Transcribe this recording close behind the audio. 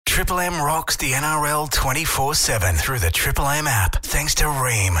Triple M rocks the NRL 24/7 through the Triple M app. Thanks to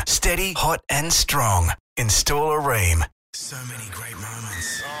Ream. Steady, hot and strong. Install a Ream. So many great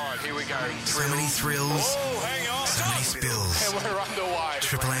moments. All right, here we go. So many thrills. Oh, hang on. So many spills. And we're underway.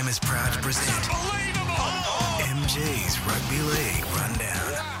 Triple M is proud to present MG's Rugby League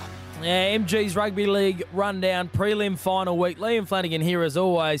Rundown. Yeah, MG's Rugby League Rundown, prelim final week. Liam Flanagan here as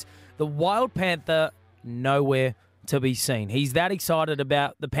always. The Wild Panther, nowhere to be seen. He's that excited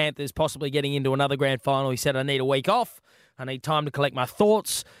about the Panthers possibly getting into another grand final. He said, I need a week off. I need time to collect my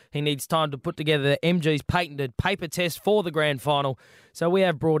thoughts. He needs time to put together MG's patented paper test for the grand final. So we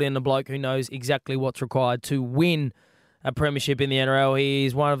have brought in a bloke who knows exactly what's required to win a premiership in the NRL. He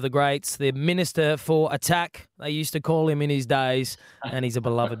is one of the greats, the Minister for Attack, they used to call him in his days, and he's a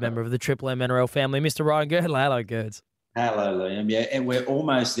beloved member of the Triple M NRL family. Mr. Ryan Girdler. Hello, Girds. Hello, Liam. Yeah, and we're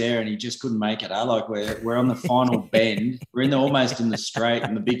almost there, and he just couldn't make it. Like we're on the final bend. We're almost in the straight,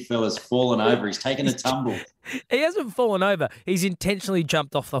 and the big fella's fallen over. He's taken a tumble. He hasn't fallen over. He's intentionally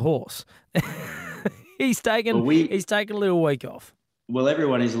jumped off the horse. He's taken a little week off. Well,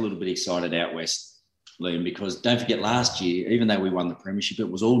 everyone is a little bit excited out west, Liam, because don't forget last year, even though we won the premiership,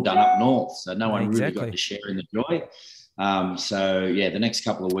 it was all done up north, so no one really got to share in the joy. The next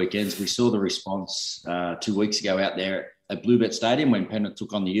couple of weekends, we saw the response 2 weeks ago out there at Bluebet Stadium when Penrith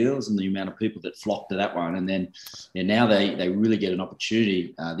took on the Eels and the amount of people that flocked to that one. And then now they really get an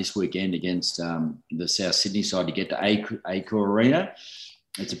opportunity this weekend against the South Sydney side to get to Accor Arena.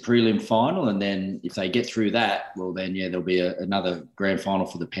 It's a prelim final, and then if they get through that, well, then, there'll be another grand final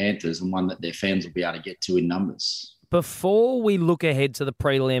for the Panthers, and one that their fans will be able to get to in numbers. Before we look ahead to the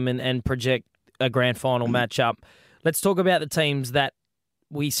prelim and project a grand final matchup, let's talk about the teams that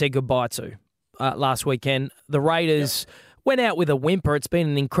we said goodbye to last weekend. The Raiders went out with a whimper. It's been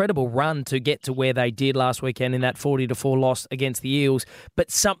an incredible run to get to where they did last weekend in that 40-4 loss against the Eels. But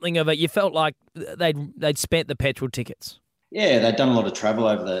something of it, you felt like they'd spent the petrol tickets. Yeah, they'd done a lot of travel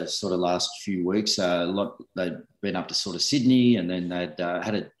over the sort of last few weeks. They'd been up to sort of Sydney, and then they'd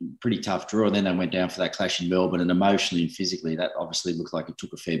had a pretty tough draw. And then they went down for that clash in Melbourne, and emotionally and physically, that obviously looked like it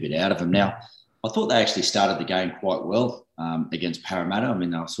took a fair bit out of them. Now, I thought they actually started the game quite well against Parramatta. I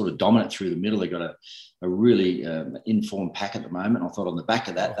mean, they were sort of dominant through the middle. They got a really informed pack at the moment. I thought on the back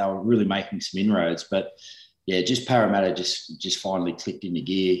of that, they were really making some inroads. But, just Parramatta just finally clicked into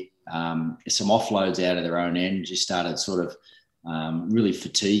gear. Some offloads out of their own end just started sort of really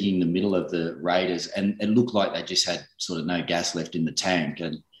fatiguing the middle of the Raiders. And it looked like they just had sort of no gas left in the tank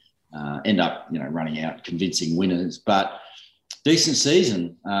and end up, running out convincing winners. But decent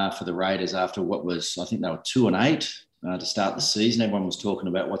season for the Raiders after what was, I think they were 2-8 to start the season. Everyone was talking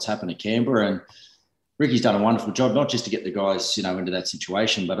about what's happened to Canberra, and Ricky's done a wonderful job, not just to get the guys, into that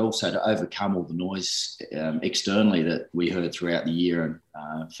situation, but also to overcome all the noise externally that we heard throughout the year, and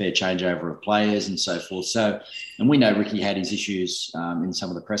fair changeover of players and so forth. And we know Ricky had his issues in some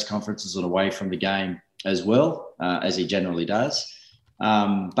of the press conferences and away from the game as well, as he generally does.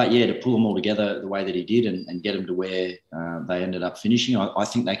 To pull them all together the way that he did and get them to where they ended up finishing, I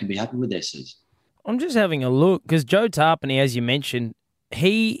think they can be happy with their season. I'm just having a look, because Joe Tarpany, as you mentioned,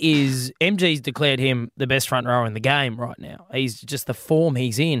 MG's declared him the best front rower in the game right now. He's just the form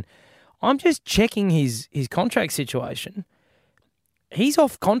he's in. I'm just checking his contract situation. He's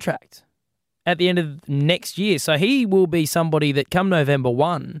off contract at the end of next year, so he will be somebody that come November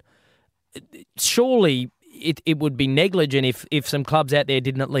 1, surely it would be negligent if some clubs out there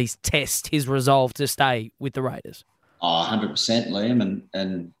didn't at least test his resolve to stay with the Raiders. 100%, Liam.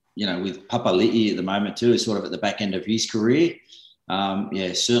 And with Papali'i at the moment too, is sort of at the back end of his career.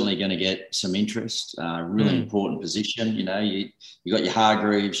 Certainly going to get some interest. Really important position. You got your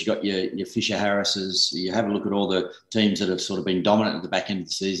Hargreaves, you got your Fisher Harrises. You have a look at all the teams that have sort of been dominant at the back end of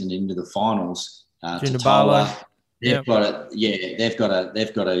the season into the finals. Jindabala. They've got a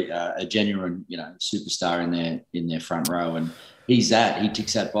genuine, superstar in their front row, and he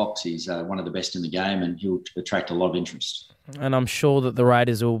ticks that box. He's one of the best in the game, and he'll attract a lot of interest. And I'm sure that the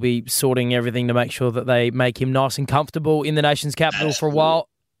Raiders will be sorting everything to make sure that they make him nice and comfortable in the nation's capital for a while.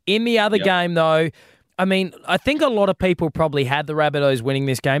 In the other game, though, I mean, I think a lot of people probably had the Rabbitohs winning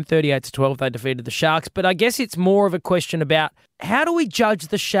this game, 38-12. They defeated the Sharks. But I guess it's more of a question about how do we judge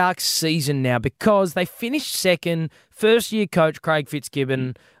the Sharks' season now? Because they finished second, first-year coach Craig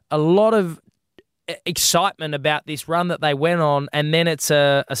Fitzgibbon, a lot of excitement about this run that they went on, and then it's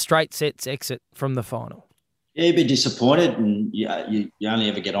a straight sets exit from the final. Yeah, he'd be disappointed, and you only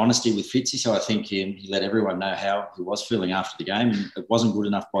ever get honesty with Fitzy. So I think he let everyone know how he was feeling after the game, and it wasn't good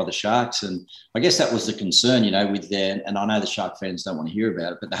enough by the Sharks. And I guess that was the concern, with their. And I know the Shark fans don't want to hear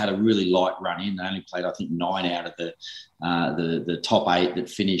about it, but they had a really light run in. They only played, I think, 9 out of the top 8 that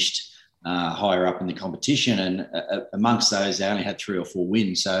finished higher up in the competition, and amongst those, they only had 3 or 4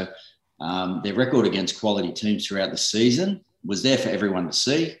 wins. So their record against quality teams throughout the season was there for everyone to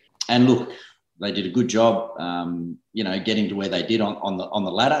see. And look, they did a good job, getting to where they did on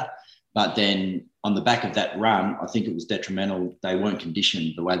the ladder. But then on the back of that run, I think it was detrimental. They weren't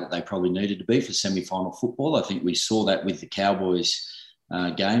conditioned the way that they probably needed to be for semi-final football. I think we saw that with the Cowboys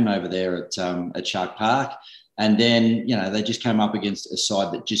game over there at Shark Park. And then, they just came up against a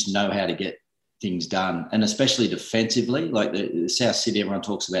side that just know how to get things done, and especially defensively. Like the South Sydney, everyone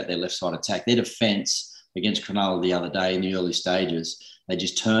talks about their left side attack. Their defence against Cronulla the other day in the early stages, they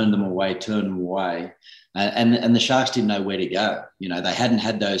just turned them away. And the Sharks didn't know where to go. They hadn't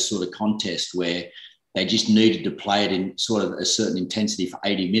had those sort of contests where they just needed to play it in sort of a certain intensity for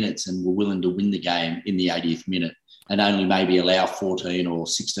 80 minutes and were willing to win the game in the 80th minute and only maybe allow 14 or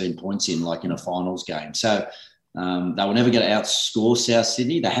 16 points in, like in a finals game. So they were never going to outscore South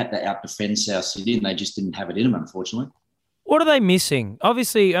Sydney. They had to out-defend South Sydney, and they just didn't have it in them, unfortunately. What are they missing?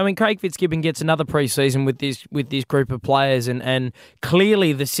 Obviously, Craig Fitzgibbon gets another pre-season with this group of players, and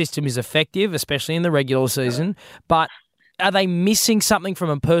clearly the system is effective, especially in the regular season. But are they missing something from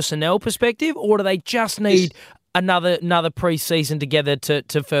a personnel perspective, or do they just need another pre-season together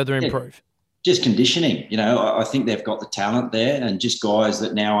to further improve? Just conditioning. I think they've got the talent there, and just guys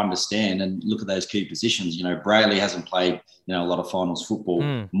that now understand and look at those key positions. Brayley hasn't played, a lot of finals football.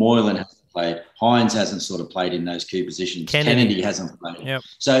 Moylan hasn't played. Hines hasn't sort of played in those key positions. Kennedy hasn't played. Yep.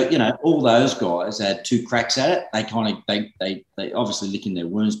 So, all those guys had 2 cracks at it. They obviously licking their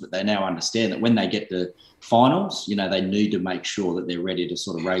wounds, but they now understand that when they get to finals, they need to make sure that they're ready to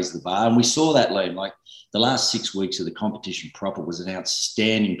sort of raise the bar. And we saw that, Liam. Like the last 6 weeks of the competition proper was an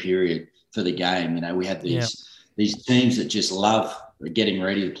outstanding period for the game. We had these teams that just love getting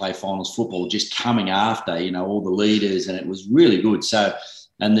ready to play finals football, just coming after, all the leaders, and it was really good. So,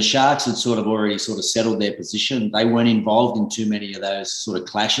 and the Sharks had sort of already sort of settled their position. They weren't involved in too many of those sort of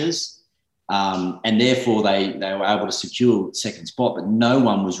clashes. And therefore they were able to secure second spot, but no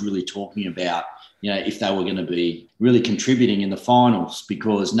one was really talking about, if they were going to be really contributing in the finals,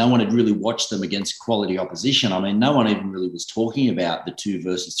 because no one had really watched them against quality opposition. No one even really was talking about the 2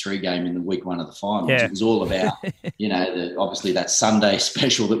 versus 3 game in the week 1 of the finals. Yeah. It was all about, obviously that Sunday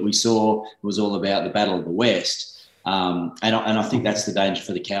special that we saw was all about the Battle of the West. And I think that's the danger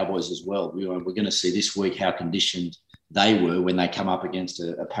for the Cowboys as well. We're going to see this week how conditioned they were when they come up against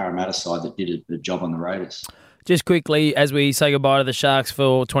a Parramatta side that did a job on the Raiders. Just quickly, as we say goodbye to the Sharks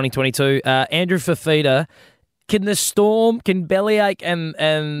for 2022, Andrew Fifita, can Bellyache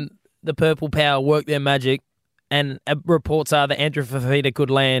and the Purple Power work their magic? And reports are that Andrew Fifita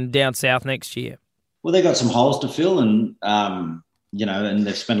could land down south next year. Well, they've got some holes to fill, and and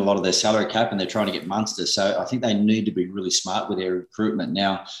they've spent a lot of their salary cap, and they're trying to get Munster. So I think they need to be really smart with their recruitment.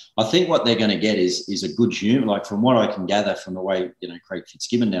 Now, I think what they're going to get is a good human. Like from what I can gather from the way, Craig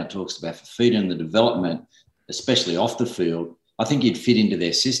Fitzgibbon now talks about Fifita and the development, especially off the field, I think he'd fit into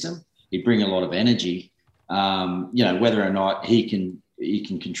their system. He'd bring a lot of energy. Whether or not he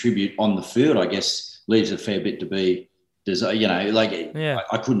can contribute on the field, I guess leaves a fair bit to be,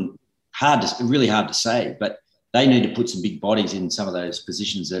 I couldn't, really hard to say, but they need to put some big bodies in some of those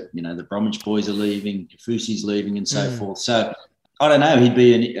positions that, the Bromwich boys are leaving, Kafusi's leaving and so forth. So I don't know,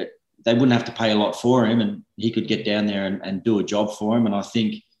 they wouldn't have to pay a lot for him, and he could get down there and do a job for him. And I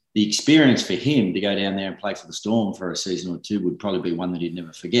think the experience for him to go down there and play for the Storm for a season or 2 would probably be one that he'd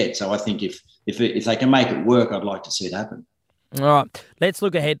never forget. So I think if they can make it work, I'd like to see it happen. All right, let's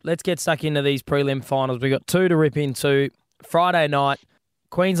look ahead. Let's get stuck into these prelim finals. We've got 2 to rip into. Friday night,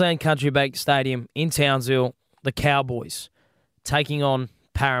 Queensland Country Bank Stadium in Townsville, the Cowboys taking on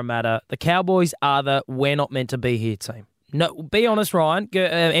Parramatta. The Cowboys are the we're not meant to be here team. No, be honest, Ryan.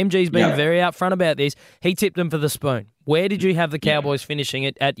 MG's been very upfront about this. He tipped them for the spoon. Where did you have the Cowboys finishing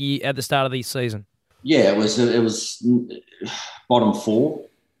at the start of the season? Yeah, it was bottom 4,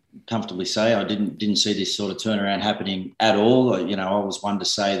 comfortably say. I didn't see this sort of turnaround happening at all. I was one to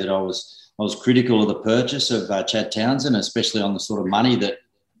say that I was critical of the purchase of Chad Townsend, especially on the sort of money that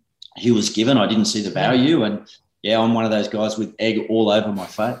he was given. I didn't see the value, and I'm one of those guys with egg all over my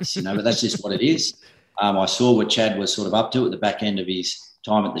face, but that's just what it is. I saw what Chad was sort of up to at the back end of his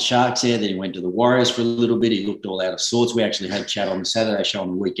time at the Sharks there. Then he went to the Warriors for a little bit. He looked all out of sorts. We actually had Chad on the Saturday show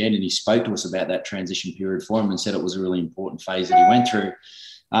on the weekend, and he spoke to us about that transition period for him and said it was a really important phase that he went through.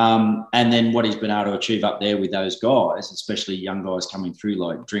 And then what he's been able to achieve up there with those guys, especially young guys coming through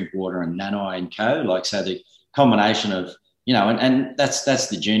like Drinkwater and Nanai and co. Like, so the combination of, and that's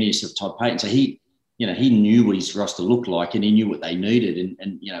the genius of Todd Payten. So he knew what his roster looked like and he knew what they needed.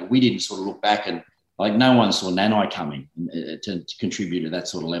 And we didn't sort of look back and like no one saw Nanai coming to contribute to that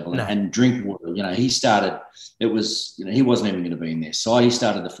sort of level. No. And Drinkwater, he started, it was, he wasn't even going to be in their side. He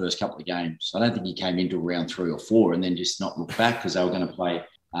started the first couple of games. I don't think he came into round 3 or 4 and then just not look back because they were going to play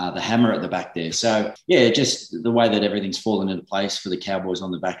the hammer at the back there. So, yeah, just the way that everything's fallen into place for the Cowboys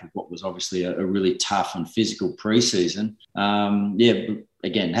on the back of what was obviously a really tough and physical preseason.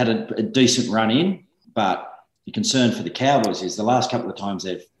 Again, had a decent run in, but the concern for the Cowboys is the last couple of times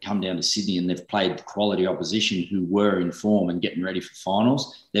they've come down to Sydney and they've played quality opposition who were in form and getting ready for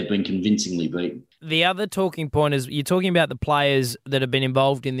finals, they've been convincingly beaten. The other talking point is you're talking about the players that have been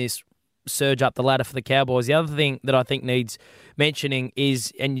involved in this surge up the ladder for the Cowboys. The other thing that I think needs mentioning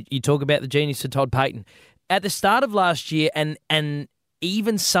is, and you talk about the genius of Todd Payten, at the start of last year and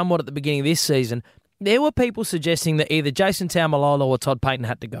even somewhat at the beginning of this season, there were people suggesting that either Jason Taumalolo or Todd Payten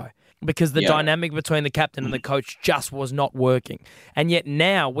had to go because the dynamic between the captain and the coach just was not working. And yet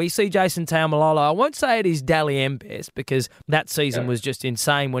now we see Jason Taumalolo, I won't say it is Dally M best because that season was just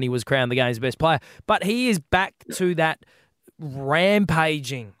insane when he was crowned the game's best player, but he is back to that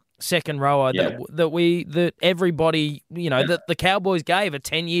rampaging second rower that everybody, that the Cowboys gave a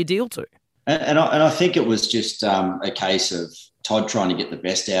 10-year deal to. And I think it was just a case of Todd trying to get the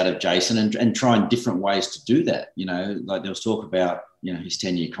best out of Jason and trying different ways to do that. Like there was talk about, his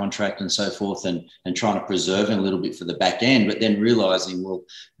 10-year contract and so forth and trying to preserve him a little bit for the back end, but then realising, well,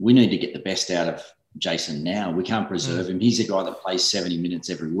 we need to get the best out of Jason now. We can't preserve him. He's a guy that plays 70 minutes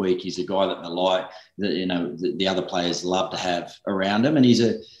every week. He's a guy that the other players love to have around him, and he's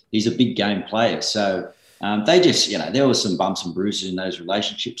a big game player. So they just, there was some bumps and bruises in those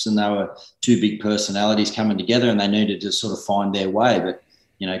relationships, and they were two big personalities coming together, and they needed to sort of find their way. But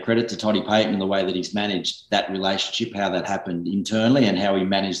credit to Toddy Payten and the way that he's managed that relationship, how that happened internally, and how he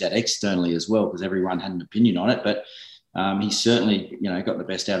managed that externally as well, because everyone had an opinion on it. But he certainly, got the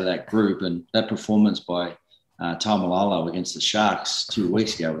best out of that group, and that performance by Taumalolo against the Sharks 2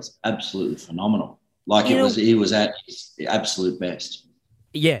 weeks ago was absolutely phenomenal. He was at his absolute best.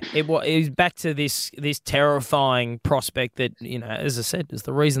 Yeah, it was back to this terrifying prospect that, as I said, is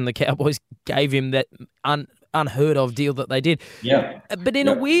the reason the Cowboys gave him that unheard of deal that they did. Yeah. But in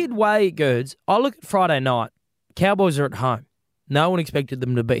a weird way, Gerds, I look at Friday night, Cowboys are at home. No one expected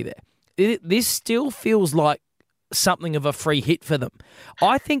them to be there. This still feels like something of a free hit for them.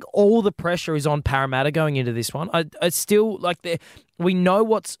 I think all the pressure is on Parramatta going into this one. I still we know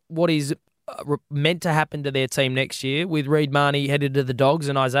what is meant to happen to their team next year with Reed Marnie headed to the Dogs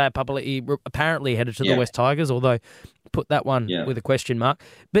and Isaiah Papali'i apparently headed to the West Tigers, although put that one with a question mark.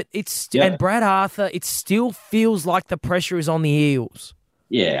 But it's and Brad Arthur, it still feels like the pressure is on the Eels.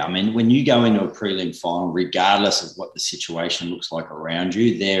 Yeah, I mean, when you go into a prelim final, regardless of what the situation looks like around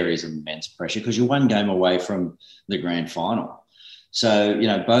you, there is immense pressure because you're one game away from the grand final. So,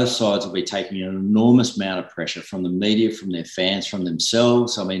 both sides will be taking an enormous amount of pressure from the media, from their fans, from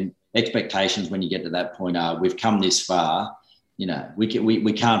themselves. I mean, expectations when you get to that point are we've come this far,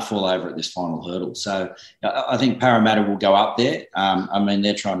 we can't fall over at this final hurdle. So I think Parramatta will go up there. I mean,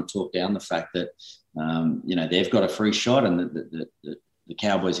 they're trying to talk down the fact that, they've got a free shot and that the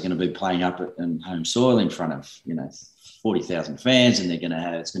Cowboys are going to be playing up in home soil in front of, 40,000 fans, and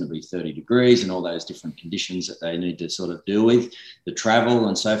it's going to be 30 degrees and all those different conditions that they need to sort of deal with, the travel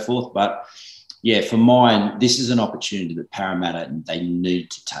and so forth. But yeah, for mine, this is an opportunity that Parramatta, they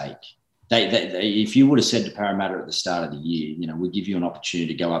need to take. They if you would have said to Parramatta at the start of the year, we'll give you an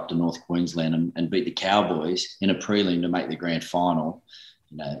opportunity to go up to North Queensland and beat the Cowboys in a prelim to make the grand final,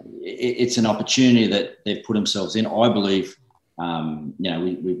 it's an opportunity that they've put themselves in. I believe,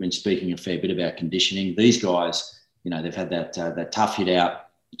 we've been speaking a fair bit about conditioning. These guys, they've had that tough hit out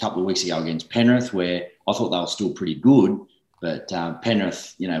a couple of weeks ago against Penrith, where I thought they were still pretty good, but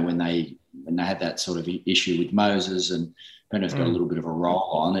Penrith, when they had that sort of issue with Moses and Penrith got a little bit of a roll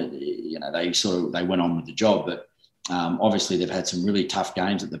on it, they went on with the job. But obviously they've had some really tough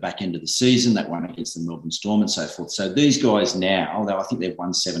games at the back end of the season, that one against the Melbourne Storm and so forth. So these guys now, I think they've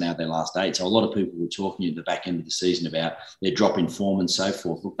won 7 out of their last 8. So a lot of people were talking at the back end of the season about their drop in form and so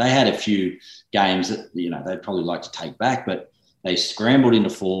forth. Look, they had a few games that, they'd probably like to take back, but they scrambled into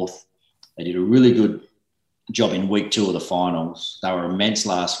 4th. They did a really good job in week 2 of the finals. They were immense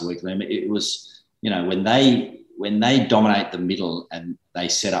last week. It was, when they dominate the middle and they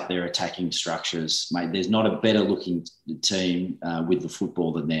set up their attacking structures, mate, there's not a better looking team with the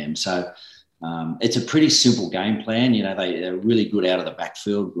football than them. So It's a pretty simple game plan. They're really good out of the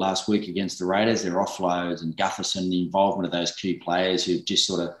backfield last week against the Raiders. Their offloads and Gutherson, the involvement of those key players who've just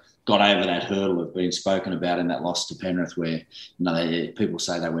sort of got over that hurdle of being spoken about in that loss to Penrith, where people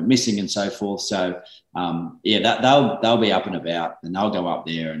say they went missing and so forth. So they'll be up and about, and they'll go up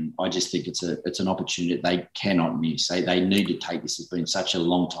there. And I just think it's an opportunity that they cannot miss. They need to take this. It's been such a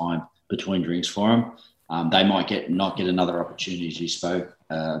long time between drinks for them. They might not get another opportunity, as you spoke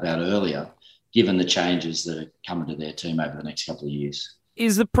about earlier, given the changes that are coming to their team over the next couple of years.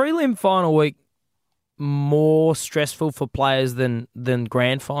 Is the prelim final week more stressful for players than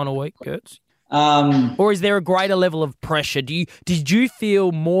grand final week, Gertz? Or is there a greater level of pressure? Did you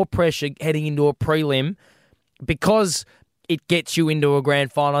feel more pressure heading into a prelim because it gets you into a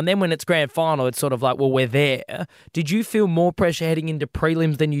grand final, and then when it's grand final, it's sort of like, well, we're there. Did you feel more pressure heading into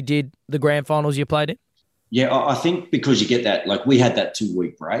prelims than you did the grand finals you played in? Yeah, I think because you get that, like we had that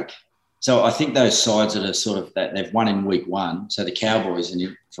 2-week break. So I think those sides that are sort of that they've won in week one. So the Cowboys,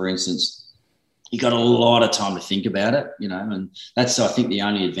 for instance, you got a lot of time to think about it, and that's, I think, the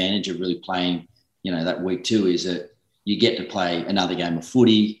only advantage of really playing, that week two is that you get to play another game of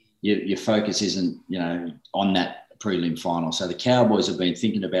footy. Your focus isn't, on that prelim final. So the Cowboys have been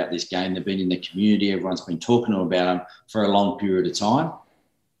thinking about this game. They've been in the community. Everyone's been talking to them about them for a long period of time.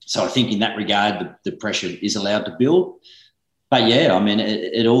 So I think in that regard, the pressure is allowed to build. But yeah, I mean,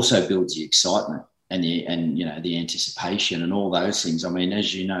 it also builds the excitement and the anticipation and all those things. I mean,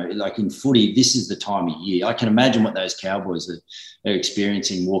 as you know, like in footy, this is the time of year. I can imagine what those Cowboys are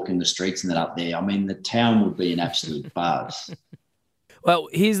experiencing walking the streets and that up there. I mean, the town would be an absolute buzz. Well,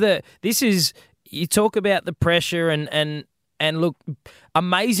 you talk about the pressure and look,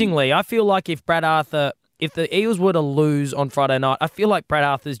 amazingly, I feel like if the Eels were to lose on Friday night, I feel like Brad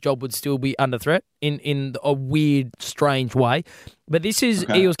Arthur's job would still be under threat in a weird, strange way. But this is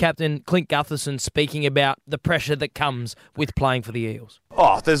Eels captain Clint Gutherson speaking about the pressure that comes with playing for the Eels.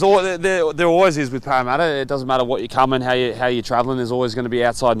 Oh, there always is with Parramatta. It doesn't matter what you're coming, how you're travelling. There's always going to be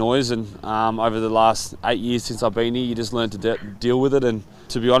outside noise. And over the last 8 years since I've been here, you just learn to deal with it. And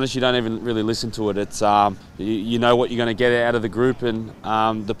to be honest, you don't even really listen to it. It's you know what you're going to get out of the group and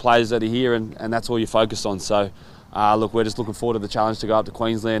the players that are here, and that's all you're focused on. So, look, we're just looking forward to the challenge to go up to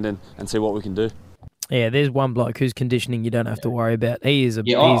Queensland and see what we can do. Yeah, there's one bloke whose conditioning you don't have to worry about. He's a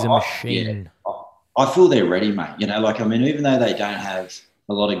machine. I feel they're ready, mate. Even though they don't have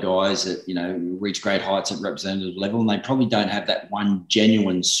a lot of guys that, reach great heights at representative level, and they probably don't have that one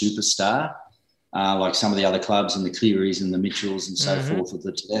genuine superstar like some of the other clubs and the Clearys and the Mitchells and so forth with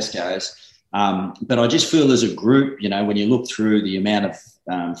the Tedescos. But I just feel as a group, when you look through the amount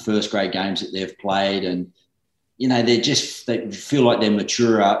of first grade games that they've played and, they feel like they're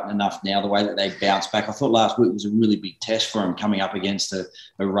mature enough now, the way that they bounce back. I thought last week was a really big test for them coming up against a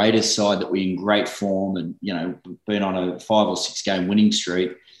Raiders side that were in great form and, been on a 5 or 6 game winning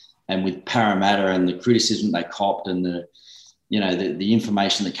streak. And with Parramatta and the criticism they copped and the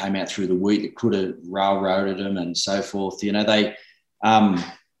information that came out through the week that could have railroaded them and so forth, they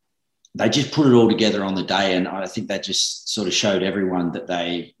just put it all together on the day. And I think that just sort of showed everyone that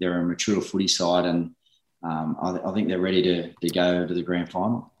they're a mature footy side, and I think they're ready to go to the grand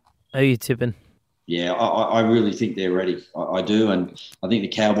final. Who are you tipping? Yeah, I really think they're ready. I do. And I think the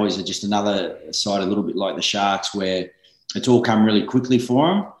Cowboys are just another side, a little bit like the Sharks, where it's all come really quickly for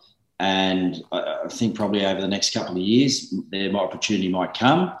them. And I think probably over the next couple of years, their opportunity might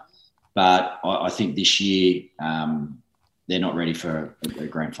come. But I think this year they're not ready for a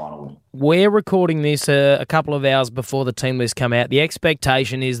grand final win. We're recording this a couple of hours before the team list come out. The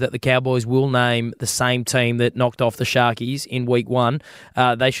expectation is that the Cowboys will name the same team that knocked off the Sharkies in week one.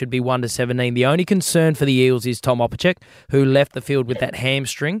 They should be 1-17. The only concern for the Eels is Tom Opacek, who left the field with that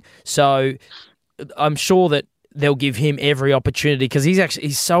hamstring. So I'm sure that they'll give him every opportunity because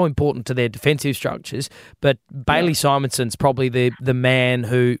he's so important to their defensive structures. But Bailey Simonson's probably the man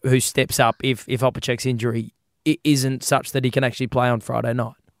who steps up if Opacek's injury isn't such that he can actually play on Friday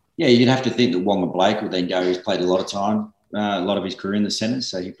night. Yeah, you'd have to think that Wonga Blake will then go. He's played a lot of time, a lot of his career in the centre,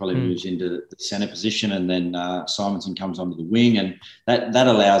 so he probably moves into the centre position, and then Simonson comes onto the wing, and that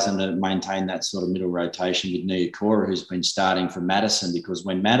allows them to maintain that sort of middle rotation with Niukore, who's been starting for Madison, because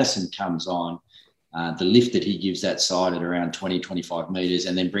when Madison comes on, the lift that he gives that side at around 20, 25 metres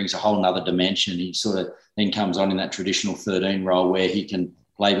and then brings a whole nother dimension. He sort of then comes on in that traditional 13 role where he can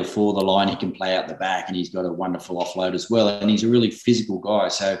play before the line, he can play out the back, and he's got a wonderful offload as well. And he's a really physical guy.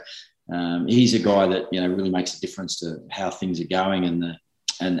 So he's a guy that, really makes a difference to how things are going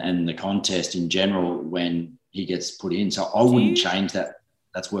and the contest in general when he gets put in. So I wouldn't change that.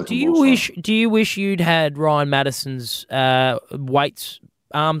 That's working. Do you wish you'd had Ryan Madison's weights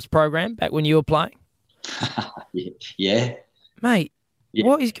arms program back when you were playing? Yeah. Mate, Yeah.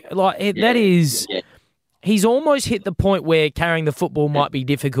 what is like that is Yeah. he's almost hit the point where carrying the football might be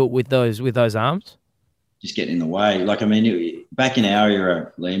difficult with those arms. Just getting in the way. Like, I mean, back in our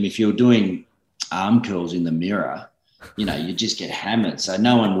era, Liam, if you were doing arm curls in the mirror, you just get hammered. So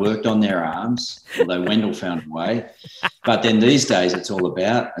no one worked on their arms, although Wendell found a way. But then these days, it's all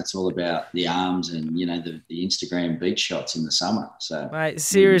about the arms and the Instagram beach shots in the summer. So, mate,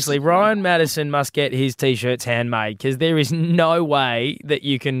 seriously, Ryan Madison must get his t-shirts handmade, because there is no way that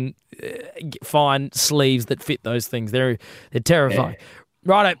you can find sleeves that fit those things. They're terrifying. Yeah.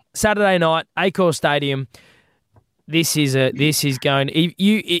 Righto, Saturday night, Accor Stadium.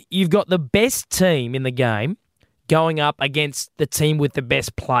 You've got the best team in the game going up against the team with the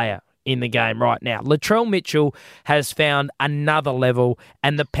best player in the game right now. Latrell Mitchell has found another level,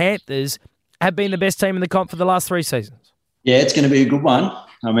 and the Panthers have been the best team in the comp for the last 3 seasons. Yeah, it's going to be a good one.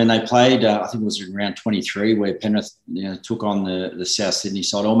 I mean, they played, I think it was in round 23, where Penrith took on the South Sydney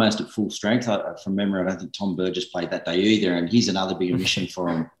side almost at full strength. From memory, I don't think Tom Burgess played that day either, and he's another big omission for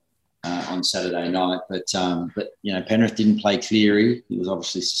him on Saturday night. But Penrith didn't play Cleary. He was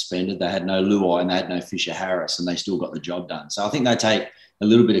obviously suspended. They had no Luai and they had no Fisher Harris, and they still got the job done. So I think they take a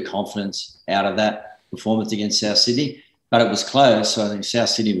little bit of confidence out of that performance against South Sydney. But it was close. So I think South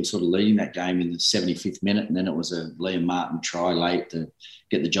Sydney was sort of leading that game in the 75th minute, and then it was a Liam Martin try late to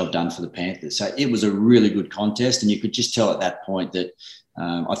get the job done for the Panthers. So it was a really good contest, and you could just tell at that point that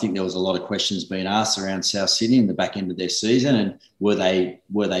I think there was a lot of questions being asked around South Sydney in the back end of their season, and were they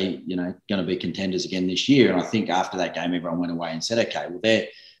going to be contenders again this year? And I think after that game, everyone went away and said, okay, well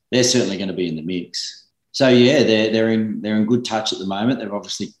they're certainly going to be in the mix. So yeah, they're in good touch at the moment. They've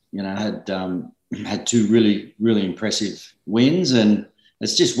obviously had 2 really, really impressive wins, and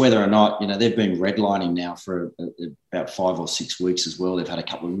it's just whether or not, they've been redlining now for about 5 or 6 weeks as well. They've had a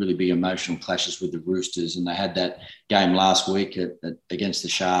couple of really big emotional clashes with the Roosters, and they had that game last week against the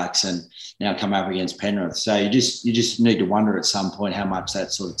Sharks, and now come up against Penrith. So you just need to wonder at some point how much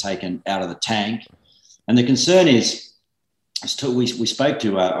that's sort of taken out of the tank. And the concern is, we spoke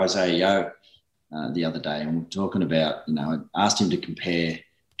to Isaiah Yeo the other day, and we're talking about, I asked him to compare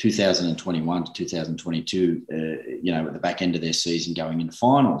 2021 to 2022, at the back end of their season going into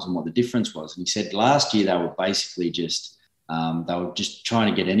finals, and what the difference was. And he said last year they were basically just trying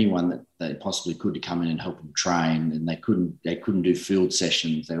to get anyone that they possibly could to come in and help them train, and they couldn't do field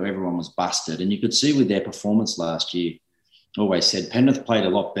sessions. Everyone was busted, and you could see with their performance last year. Always said Penrith played a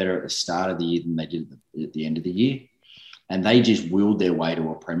lot better at the start of the year than they did at the end of the year, and they just willed their way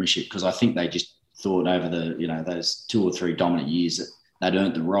to a premiership, because I think they just thought over those 2 or 3 dominant years that they'd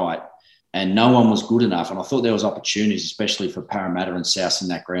earned the right, and no one was good enough. And I thought there was opportunities, especially for Parramatta and South in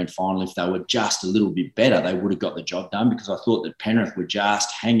that grand final. If they were just a little bit better, they would have got the job done, because I thought that Penrith were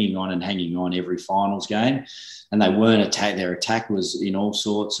just hanging on every finals game, and they weren't attacked. Their attack was in all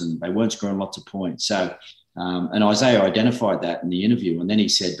sorts, and they weren't scoring lots of points. So, and Isaiah identified that in the interview. And then he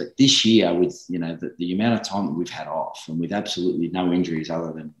said, but this year with, the amount of time that we've had off, and with absolutely no injuries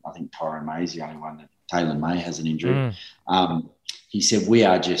other than, I think Tyrone May's the only one that Taylor May has an injury. He said, we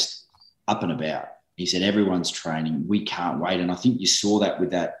are just up and about. He said, everyone's training. We can't wait. And I think you saw that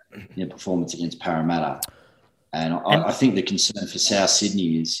with that performance against Parramatta. And I think the concern for South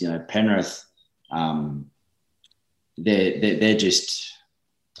Sydney is, Penrith, they're just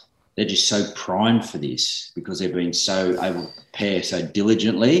so primed for this, because they've been so able to prepare so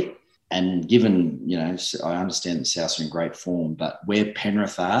diligently. And given, I understand that South are in great form, but where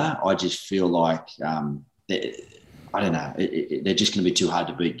Penrith are, I just feel like I don't know. They're just going to be too hard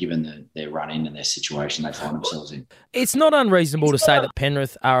to beat, given their run-in and their situation they find themselves in. It's not unreasonable to say that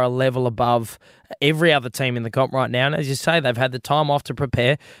Penrith are a level above every other team in the comp right now. And as you say, they've had the time off to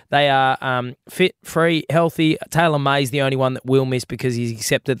prepare. They are fit, free, healthy. Taylor May's the only one that will miss, because he's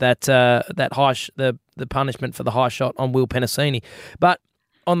accepted that the punishment for the high shot on Will Penasini. But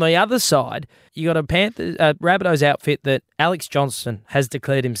on the other side, you got a Rabbitohs outfit that Alex Johnston has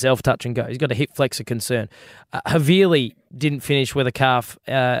declared himself touch and go. He's got a hip flexor concern. Havili didn't finish with a calf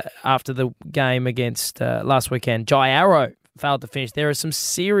after the game against last weekend. Jai Arrow failed to finish. There are some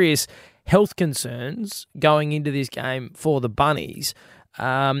serious health concerns going into this game for the Bunnies.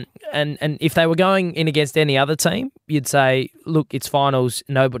 And if they were going in against any other team, you'd say, look, it's finals,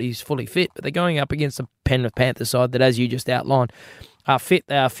 nobody's fully fit. But they're going up against the Penrith Panthers side that, as you just outlined, are fit,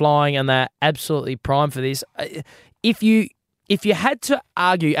 they are flying, and they're absolutely primed for this. If you had to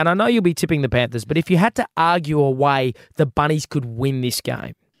argue, and I know you'll be tipping the Panthers, but if you had to argue a way the Bunnies could win this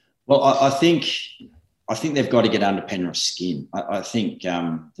game. Well, I think I think they've got to get under Penrith's skin. I think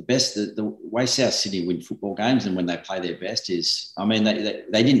the way South Sydney win football games and when they play their best is, I mean,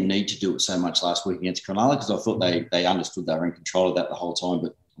 they didn't need to do it so much last week against Cronulla because I thought they understood they were in control of that the whole time.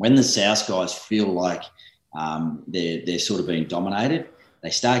 But when the South guys feel like they're sort of being dominated, they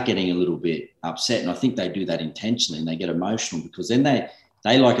start getting a little bit upset. And I think they do that intentionally and they get emotional because then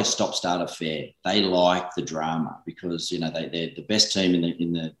they like a stop-start affair. They like the drama because, they're the best team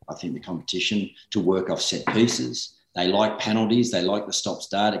in the competition to work off set pieces. They like penalties. They like the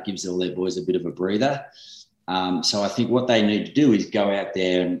stop-start. It gives all their boys a bit of a breather. So I think what they need to do is go out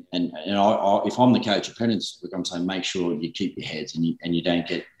there and if I'm the coach of Penrith, I'm saying make sure you keep your heads and you don't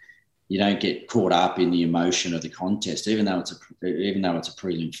get caught up in the emotion of the contest, even though it's a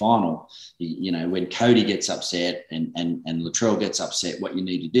prelim final. When Cody gets upset and Latrell gets upset, what you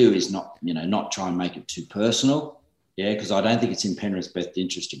need to do is not try and make it too personal. Yeah, because I don't think it's in Penrith's best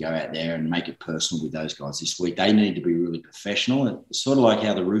interest to go out there and make it personal with those guys this week. They need to be really professional. It's sort of like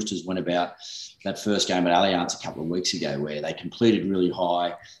how the Roosters went about that first game at Allianz a couple of weeks ago, where they completed really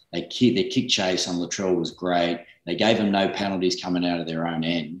high. Their kick chase on Latrell was great. They gave them no penalties coming out of their own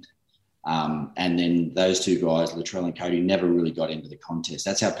end. And then those two guys, Latrell and Cody, never really got into the contest.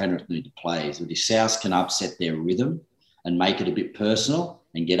 That's how Penrith need to play. Is that if South can upset their rhythm and make it a bit personal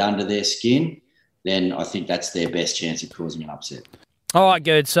and get under their skin, then I think that's their best chance of causing an upset. All right,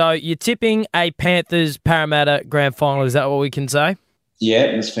 good. So you're tipping a Panthers-Parramatta grand final. Is that what we can say? Yeah,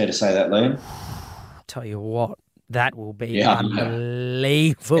 it's fair to say that, Liam. Tell you what, that will be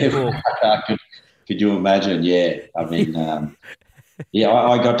unbelievable. Could you imagine? Yeah, I mean, I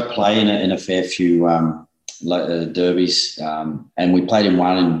got to play in a fair few derbies, and we played in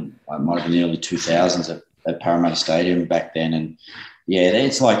one in might have been the early 2000s at Parramatta Stadium back then, and yeah,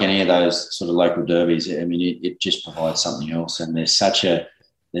 it's like any of those sort of local derbies. I mean, it just provides something else, and they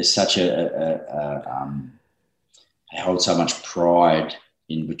hold so much pride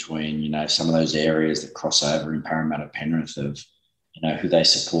in between, some of those areas that cross over in Parramatta Penrith of, who they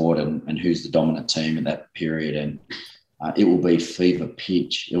support and who's the dominant team in that period. And it will be fever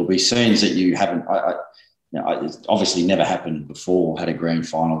pitch. It will be scenes that you haven't, it's obviously never happened before, had a grand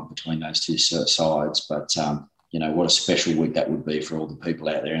final between those two sides. But, what a special week that would be for all the people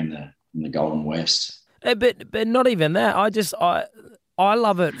out there in the Golden West. But not even that. I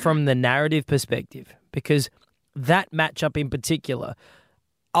love it from the narrative perspective because that matchup in particular,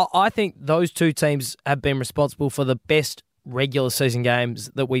 I think those two teams have been responsible for the best regular season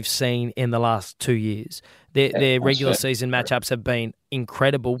games that we've seen in the last 2 years. Their regular season matchups have been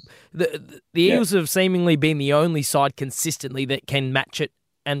incredible. The Eagles have seemingly been the only side consistently that can match it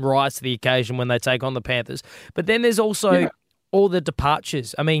and rise to the occasion when they take on the Panthers. But then there's also all the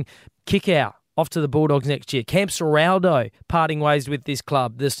departures. I mean, Kickout off to the Bulldogs next year. Cam Serraldo parting ways with this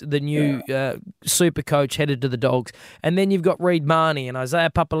club, the new super coach headed to the Dogs. And then you've got Reid Marnie and Isaiah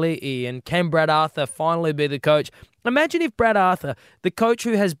Papali'i and can Brad Arthur finally be the coach? Imagine if Brad Arthur, the coach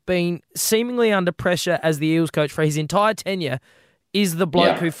who has been seemingly under pressure as the Eagles coach for his entire tenure, is the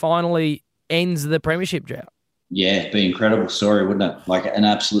bloke who finally ends the premiership drought. Yeah, it'd be an incredible story, wouldn't it? Like an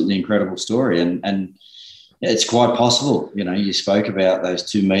absolutely incredible story. And it's quite possible. You spoke about those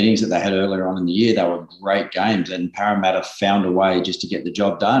two meetings that they had earlier on in the year. They were great games and Parramatta found a way just to get the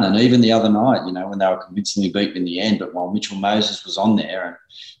job done. And even the other night, when they were convincingly beaten in the end, but while Mitchell Moses was on there,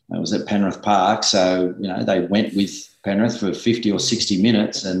 and it was at Penrith Park. So, they went with Penrith for 50 or 60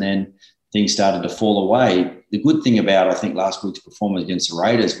 minutes and then things started to fall away. The good thing about, I think, last week's performance against the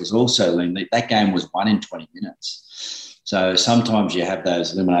Raiders was also, Liam, that game was won in 20 minutes. So sometimes you have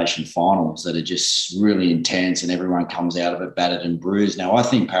those elimination finals that are just really intense and everyone comes out of it battered and bruised. Now, I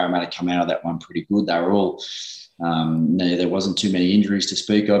think Parramatta come out of that one pretty good. They were all there wasn't too many injuries to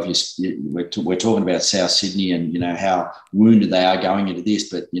speak of. We're talking about South Sydney and, how wounded they are going into this,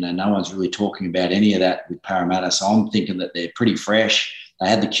 but, no one's really talking about any of that with Parramatta. So I'm thinking that they're pretty fresh. They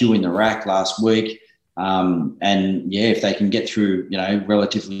had the queue in the rack last week. If they can get through,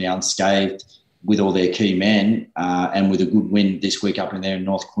 relatively unscathed with all their key men and with a good win this week up in there in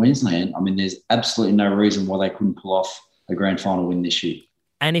North Queensland, I mean, there's absolutely no reason why they couldn't pull off a grand final win this year.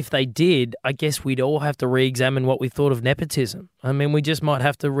 And if they did, I guess we'd all have to re-examine what we thought of nepotism. I mean, we just might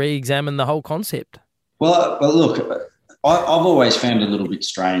have to re-examine the whole concept. Well, look, I've always found it a little bit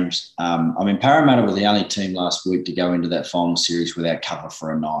strange. Parramatta were the only team last week to go into that final series without cover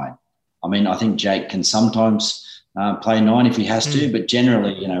for a 9. I mean, I think Jake can sometimes play 9 if he has to, but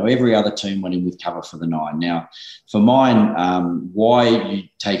generally, every other team went in with cover for the 9. Now, for mine, why you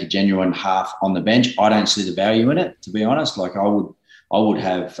take a genuine half on the bench, I don't see the value in it, to be honest. Like I I would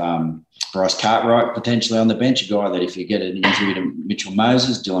have Bryce Cartwright potentially on the bench, a guy that if you get an injury to Mitchell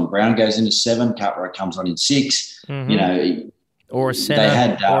Moses, Dylan Brown goes into 7, Cartwright comes on in 6. Mm-hmm. You know, or a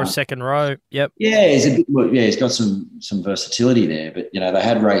centre, or a second row. Yep. Yeah, he's got some versatility there. But they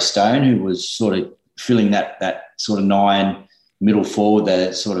had Ray Stone, who was sort of filling that sort of 9 middle forward,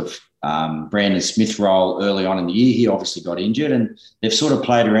 that sort of Brandon Smith role early on in the year. He obviously got injured, and they've sort of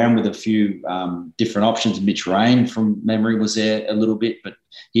played around with a few different options. Mitch Rain, from memory, was there a little bit, but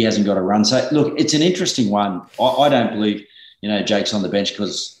he hasn't got a run. So look, it's an interesting one. I don't believe Jake's on the bench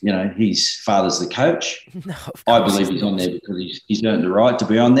because his father's the coach. No, I believe he's on there because he's earned the right to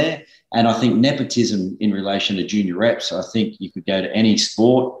be on there. And I think nepotism in relation to junior reps, I think you could go to any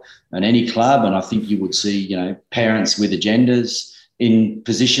sport and any club, and I think you would see parents with agendas in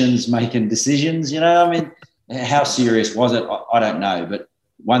positions making decisions. I mean, how serious was it? I don't know. But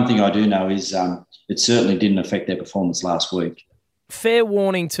one thing I do know is it certainly didn't affect their performance last week. Fair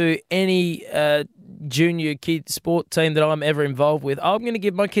warning to any junior kid sport team that I'm ever involved with. I'm going to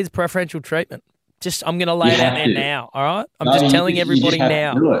give my kids preferential treatment. I'm going to lay it out there now, all right? I'm just telling everybody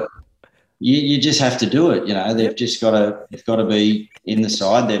now. You just have to do it. They've got to be in the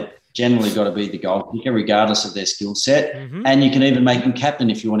side. They've generally got to be the goal kicker, regardless of their skill set. Mm-hmm. And you can even make them captain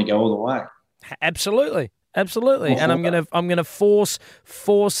if you want to go all the way. Absolutely. And I'm gonna force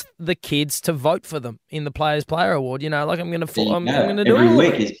the kids to vote for them in the Players Player Award. I'm gonna do every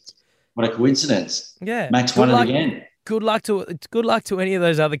week. What a coincidence! Yeah, Max won it again. Good luck to any of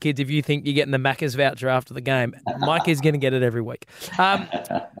those other kids if you think you're getting the Macca's voucher after the game. My kid's going to get it every week.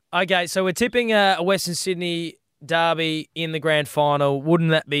 Okay, so we're tipping a Western Sydney derby in the grand final. Wouldn't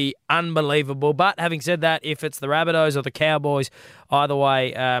that be unbelievable? But having said that, if it's the Rabbitohs or the Cowboys, either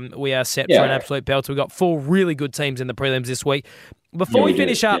way, we are set for an absolute belt. We've got 4 really good teams in the prelims this week. Before we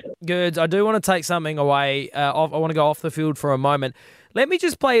finish up, Gerds, I do want to take something away. I want to go off the field for a moment. Let me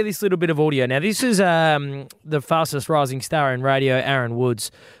just play this little bit of audio. Now, this is the fastest rising star in radio, Aaron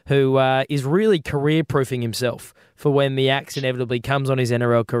Woods, who is really career-proofing himself for when the axe inevitably comes on his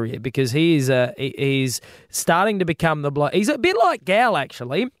NRL career, because he's starting to become the bloke. He's a bit like Gal,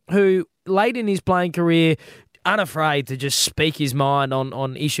 actually, who late in his playing career, unafraid to just speak his mind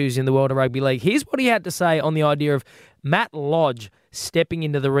on issues in the world of rugby league. Here's what he had to say on the idea of Matt Lodge stepping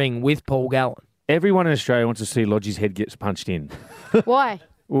into the ring with Paul Gallen. Everyone in Australia wants to see Lodge's head gets punched in. Why?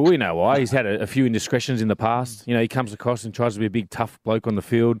 Well, we know why. He's had a few indiscretions in the past. He comes across and tries to be a big, tough bloke on the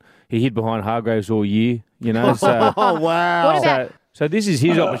field. He hid behind Hargraves all year, So, oh, wow. So this is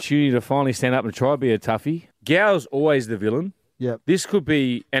his opportunity to finally stand up and try to be a toughie. Gal's always the villain. Yep. This could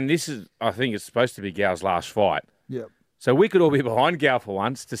be, and this is, I think it's supposed to be Gal's last fight. Yep. So we could all be behind Gal for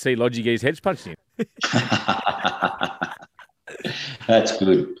once to see Lodgy get his head punched in. That's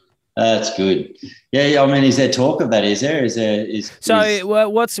good. That's good. Yeah. I mean, is there talk of that? Is there?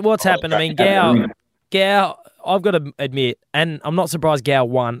 What's happened? I mean, Gal. I've got to admit, and I'm not surprised Gal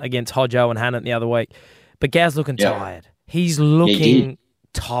won against Hodjo and Hannant the other week, but Gal's looking tired. He's looking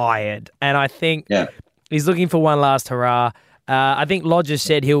tired, and I think he's looking for one last hurrah. I think Lodge has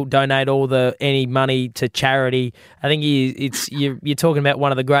said he'll donate any money to charity. I think you're talking about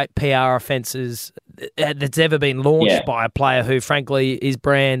one of the great PR offences that's ever been launched by a player who, frankly, his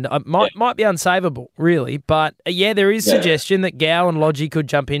brand might be unsavable, really. But there is suggestion that Gal and Lodgy could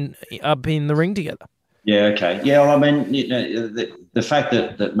jump up in the ring together. Yeah. Okay. Yeah. Well, I mean, the fact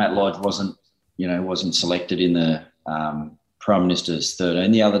that Matt Lodge wasn't selected in the Prime Minister's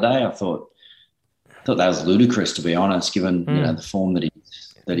 13 the other day, I thought that was ludicrous, to be honest, given the form that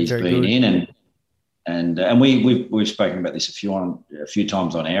he's been in, and we've spoken about this a few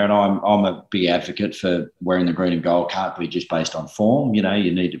times on air, and I'm a big advocate for wearing the green and gold can't be just based on form. You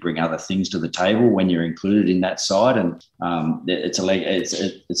need to bring other things to the table when you're included in that side, and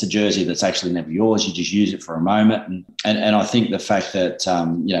it's a jersey that's actually never yours. You just use it for a moment, and I think the fact that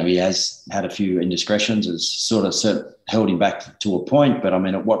he has had a few indiscretions has sort of held him back to a point. But I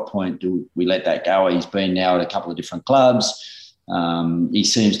mean, at what point do we let that go? He's been now at a couple of different clubs. He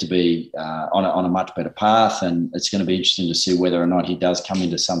seems to be on a much better path, and it's going to be interesting to see whether or not he does come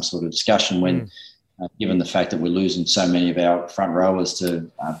into some sort of discussion when, given the fact that we're losing so many of our front rowers to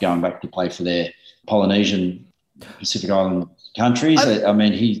going back to play for their Polynesian Pacific Island countries. I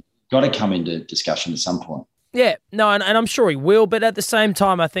mean, he's got to come into discussion at some point. Yeah, no, and I'm sure he will, but at the same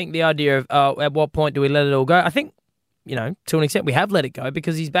time, I think the idea of at what point do we let it all go, I think, to an extent we have let it go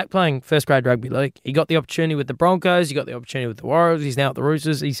because he's back playing first grade rugby league. He got the opportunity with the Broncos. He got the opportunity with the Warriors. He's now at the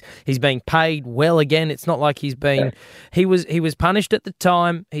Roosters. He's being paid well again. It's not like he's been. He was punished at the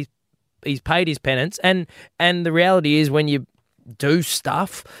time. He's paid his penance, and the reality is when you do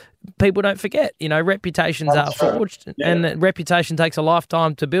stuff, people don't forget. Reputations are forged, and that reputation takes a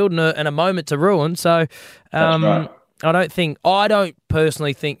lifetime to build and a moment to ruin. So, I don't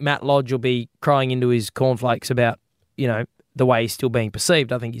personally think Matt Lodge will be crying into his cornflakes about, the way he's still being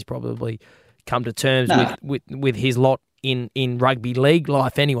perceived. I think he's probably come to terms with his lot in rugby league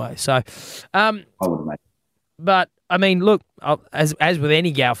life anyway. So, I would, mate. But I mean, look, as with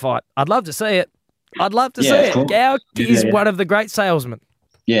any Gow fight, I'd love to see it. I'd love to see it. Course. Gow is one of the great salesmen.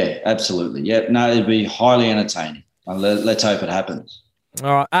 Yeah, absolutely. Yeah, no, it'd be highly entertaining. Let's hope it happens.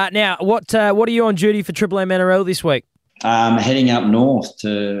 All right. Now, what are you on duty for Triple M NRL this week? Heading up north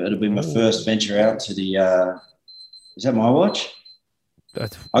it'll be my first venture out to the. Is that my watch?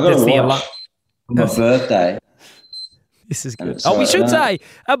 I got a watch for my birthday. This is good. We should say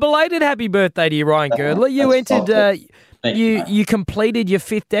a belated happy birthday to you, Ryan Girdler. You entered. You completed your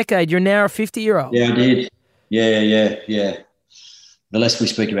 5th decade. You're now a 50-year-old. Yeah, I did. Yeah. The less we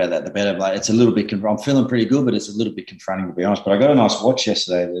speak about that, the better. Like, it's a little bit. I'm feeling pretty good, but it's a little bit confronting, to be honest. But I got a nice watch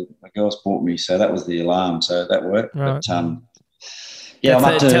yesterday that my girls bought me, so that was the alarm. So that worked. Right. But I'm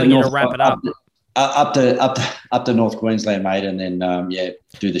up to telling you to wrap it up. Up to North Queensland, mate, and then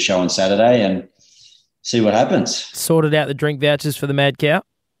do the show on Saturday and see what happens. Sorted out the drink vouchers for the Mad Cow.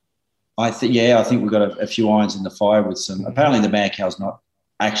 I think we've got a few irons in the fire with some. Apparently, the Mad Cow's not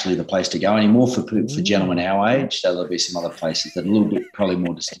actually the place to go anymore for gentlemen our age. So there'll be some other places that are a little bit probably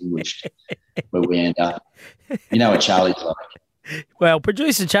more distinguished where we end up. You know what Charlie's like. Well,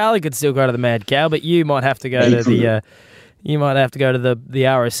 producer Charlie could still go to the Mad Cow, but you might have to go to the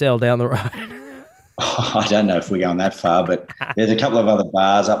RSL down the road. I don't know if we're going that far, but there's a couple of other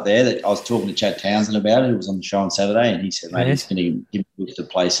bars up there that I was talking to Chad Townsend about. It was on the show on Saturday, and he said, mate, he's going to give me the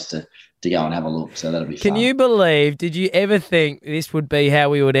places to go and have a look. So that'll be fun. Can you believe, did you ever think this would be how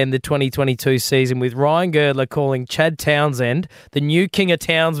we would end the 2022 season with Ryan Girdler calling Chad Townsend the new king of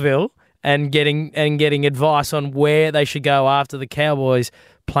Townsville and getting advice on where they should go after the Cowboys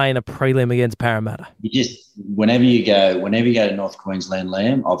playing a prelim against Parramatta? Whenever you go to North Queensland,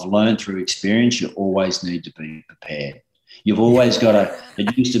 Liam, I've learned through experience, you always need to be prepared. You've always got to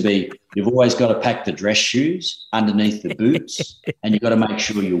pack the dress shoes underneath the boots, and you've got to make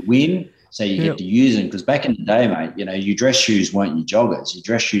sure you win so you get to use them. Because back in the day, mate, your dress shoes weren't your joggers. Your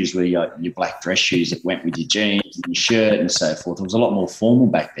dress shoes were your black dress shoes that went with your jeans and your shirt and so forth. It was a lot more formal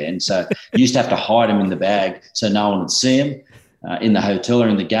back then. So you used to have to hide them in the bag so no one would see them. In the hotel or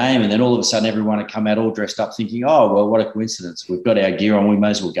in the game, and then all of a sudden everyone would come out all dressed up thinking, oh, well, what a coincidence. We've got our gear on. We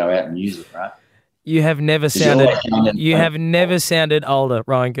may as well go out and use it, right? You have never sounded older,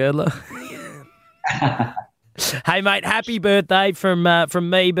 Ryan Girdler. Hey, mate, happy birthday from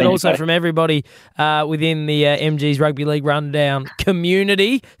me, but also from everybody within the MG's Rugby League Rundown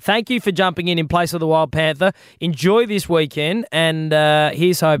community. Thank you for jumping in place of the Wild Panther. Enjoy this weekend, and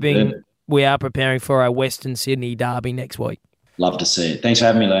here's hoping we are preparing for our Western Sydney derby next week. Love to see it. Thanks for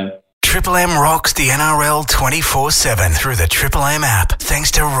having me, Liam. Triple M rocks the NRL 24/7 through the Triple M app.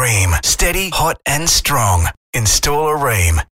 Thanks to Ream. Steady, hot and strong. Install a Ream.